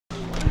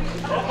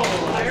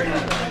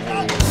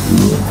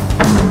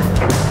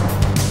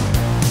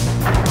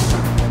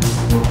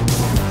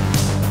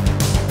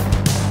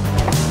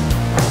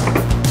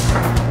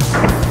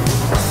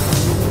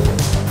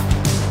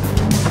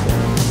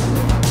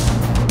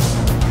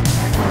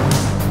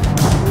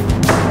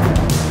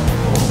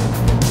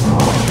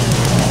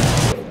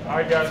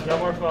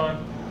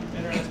phone.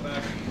 Internet's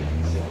back.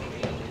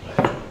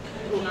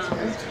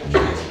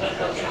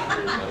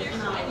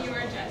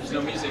 There's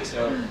no music,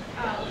 so.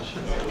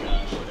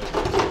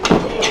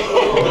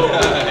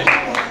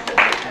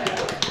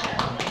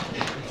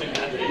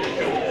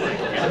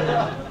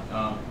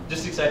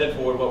 Just excited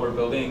for what we're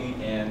building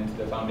and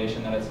the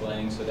foundation that it's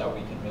laying so that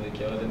we can really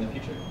kill it in the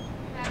future.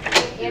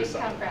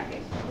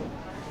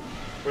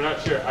 We're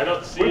not sure. I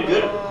don't see We're it.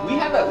 good. We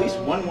have at least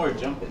one more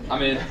jump in.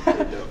 I'm in.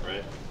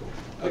 Right?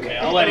 Okay,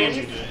 I'll let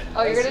Andrew do it.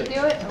 Oh, you're gonna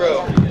do it?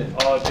 Bro.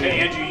 Oh, dude. Hey,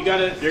 Andrew,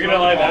 you're gonna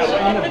lie that way.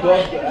 I'm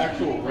above the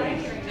actual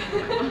range.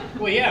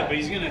 Well, yeah, but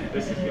he's gonna.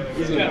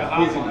 He's gonna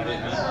hop on it.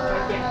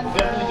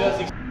 Definitely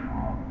does.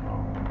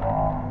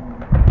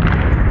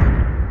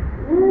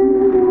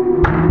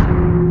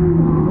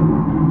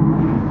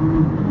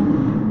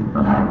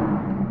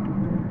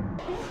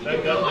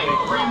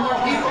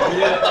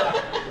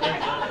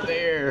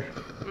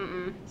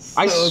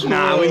 I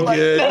swear we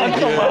good.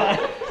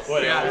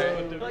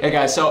 Hey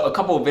guys, so a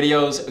couple of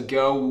videos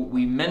ago,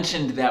 we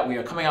mentioned that we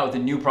are coming out with a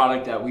new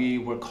product that we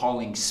were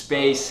calling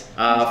Space.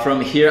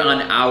 From here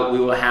on out, we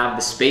will have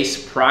the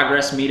Space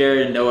Progress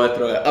Meter. Noah,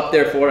 throw it up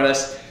there for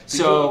us.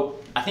 So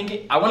I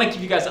think I want to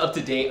keep you guys up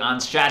to date on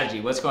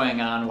strategy, what's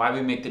going on, why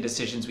we make the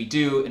decisions we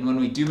do, and when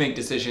we do make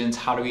decisions,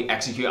 how do we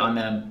execute on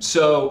them.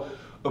 So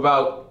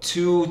about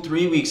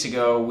 2-3 weeks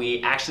ago,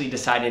 we actually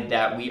decided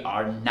that we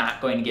are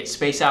not going to get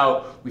Space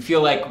out. We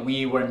feel like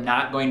we were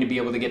not going to be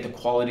able to get the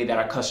quality that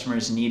our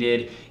customers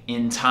needed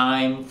in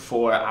time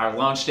for our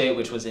launch date,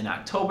 which was in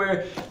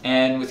October.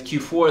 And with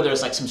Q4,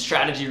 there's like some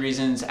strategy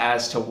reasons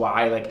as to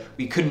why like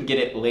we couldn't get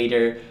it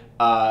later.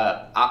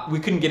 We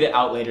couldn't get it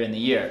out later in the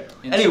year.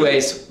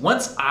 Anyways,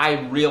 once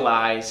I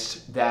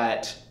realized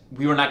that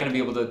we were not going to be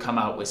able to come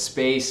out with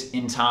Space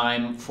in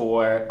time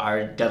for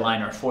our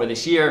deadline or for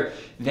this year,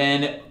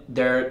 then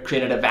there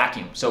created a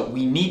vacuum. So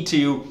we need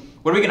to,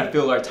 what are we going to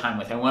fill our time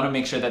with? I want to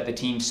make sure that the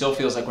team still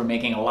feels like we're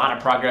making a lot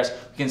of progress.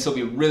 We can still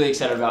be really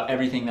excited about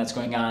everything that's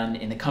going on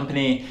in the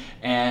company.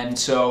 And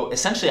so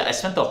essentially I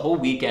spent the whole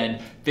weekend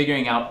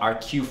figuring out our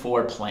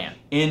Q4 plan.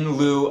 In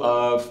lieu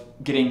of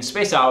getting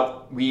Space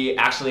out, we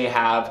actually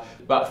have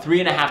about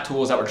 3.5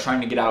 tools that we're trying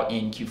to get out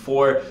in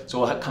Q4. So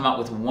we'll come out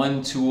with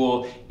one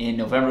tool in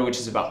November, which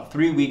is about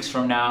 3 weeks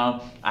from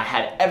now. I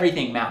had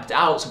everything mapped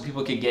out so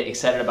people could get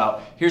excited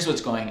about here's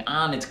what's going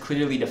on. It's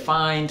clearly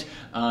defined.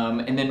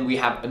 And then we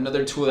have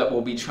another tool that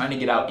we'll be trying to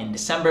get out in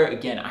December.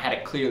 Again, I had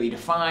it clearly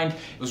defined.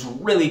 It was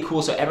really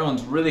cool. So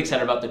everyone's really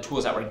excited about the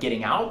tools that we're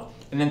getting out.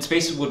 And then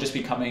Spaces will just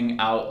be coming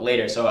out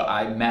later. So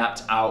I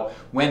mapped out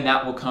when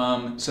that will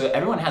come. So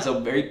everyone has a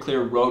very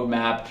clear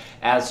roadmap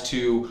as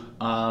to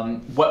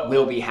what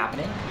will be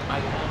happening.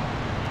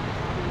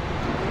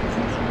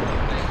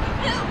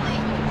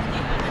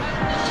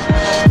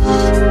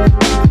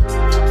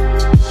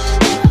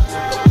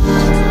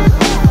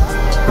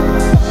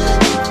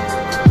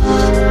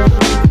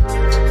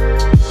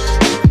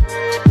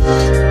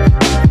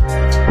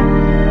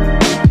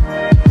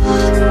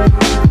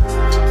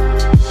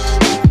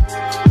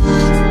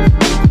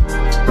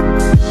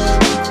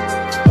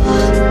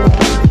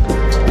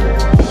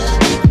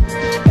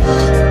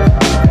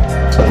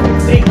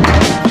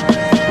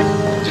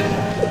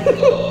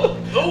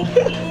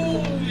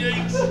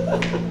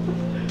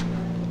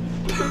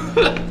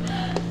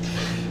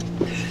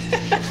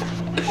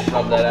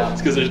 Rub that out.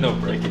 It's because there's no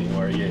break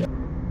anymore. Yeah.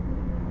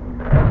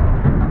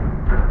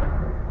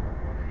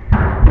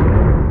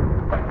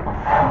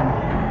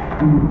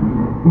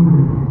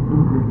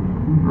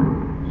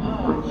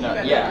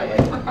 No, yeah,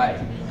 like,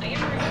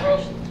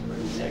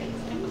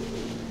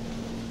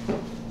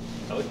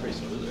 That looked pretty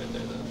smooth right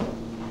there, though.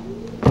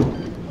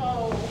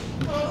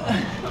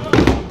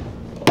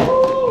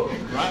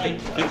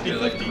 Grind.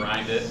 50-50. like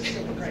grind it.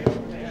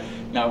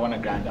 Now I want to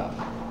grind off.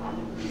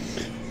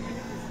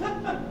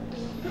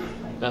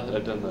 Not that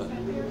I've done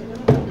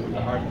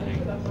the hard thing.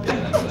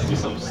 Yeah, that's do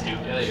something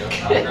stupid. Yeah, there you go.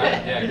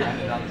 Grind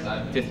it on the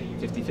side.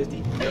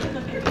 50-50.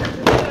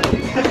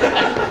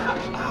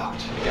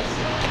 Ouch.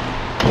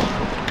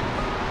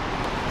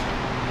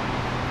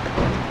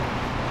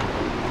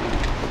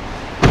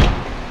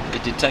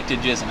 It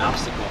detected you as an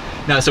obstacle.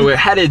 No, so we're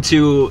headed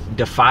to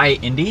Defy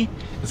Indy.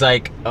 It's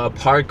like a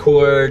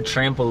parkour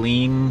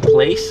trampoline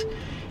place.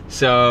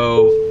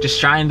 So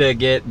just trying to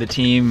get the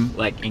team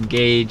like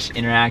engaged,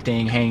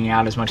 interacting, hanging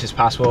out as much as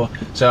possible.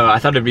 So I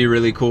thought it'd be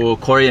really cool.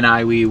 Corey and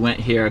I, we went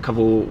here a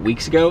couple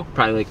weeks ago,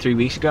 probably like 3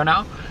 weeks ago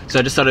now. So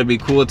I just thought it'd be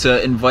cool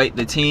to invite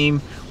the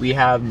team. We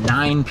have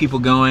 9 people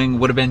going,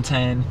 would have been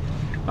 10.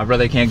 My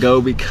brother can't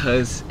go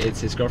because it's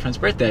his girlfriend's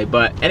birthday.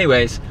 But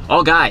anyways,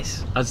 all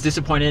guys. I was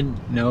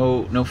disappointed,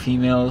 no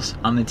females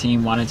on the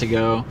team wanted to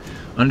go.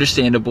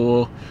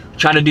 Understandable.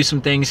 Try to do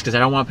some things because I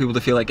don't want people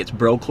to feel like it's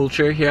bro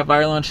culture here at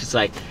Fire Lunch. It's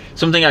like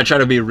something I try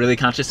to be really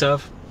conscious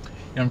of.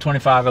 You know, I'm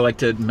 25, I like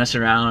to mess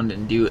around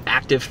and do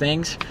active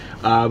things,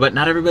 but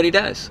not everybody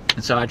does.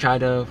 And so I try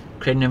to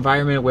create an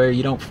environment where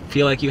you don't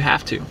feel like you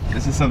have to.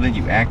 This is something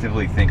you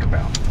actively think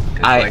about.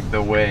 It's like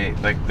the way,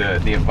 like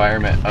the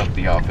environment of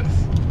the office.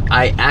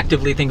 I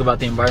actively think about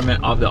the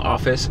environment of the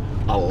office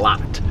a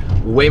lot,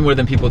 way more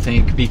than people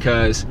think,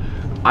 because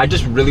I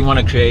just really want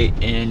to create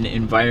an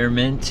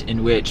environment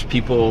in which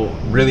people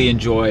really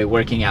enjoy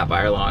working at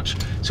Buyer Launch.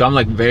 So I'm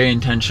like very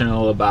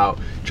intentional about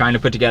trying to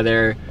put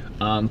together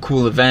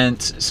cool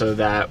events so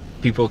that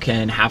people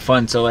can have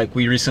fun. So like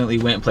we recently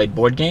went and played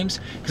board games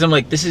because I'm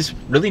like, this is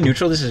really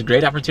neutral. This is a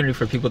great opportunity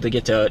for people to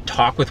get to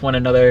talk with one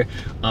another.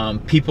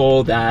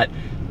 People that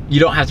you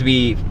don't have to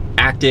be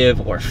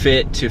active or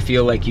fit to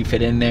feel like you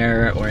fit in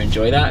there or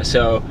enjoy that.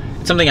 So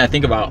it's something I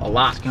think about a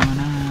lot. What's going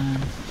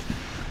on?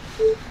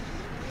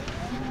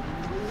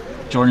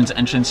 Jordan's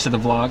entrance to the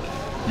vlog.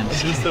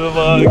 Entrance to the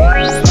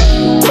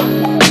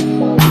vlog.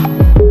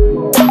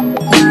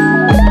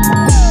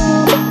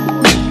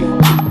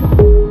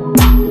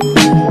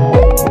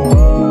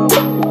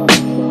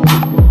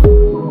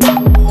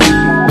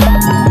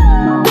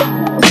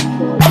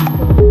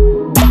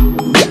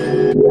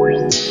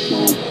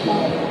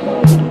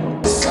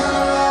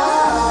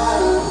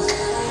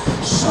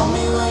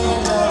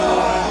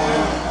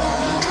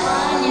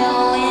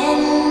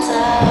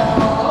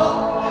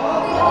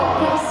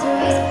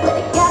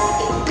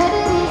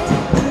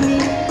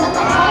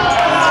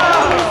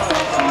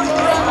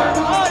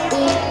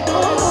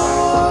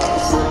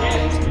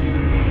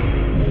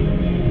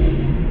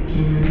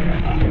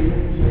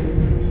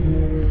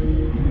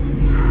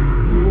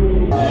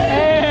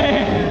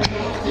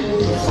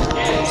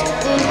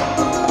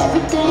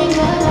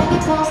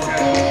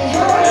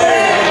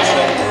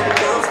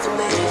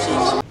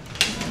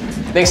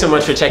 Thanks so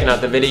much for checking out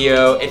the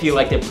video. If you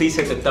liked it, please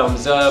hit the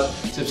thumbs up.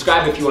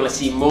 Subscribe if you want to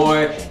see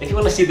more. If you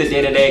want to see the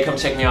day-to-day, come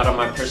check me out on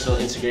my personal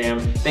Instagram.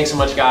 Thanks so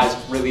much, guys.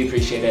 Really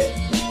appreciate it.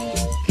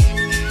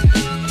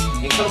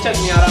 And come check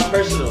me out on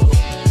personal.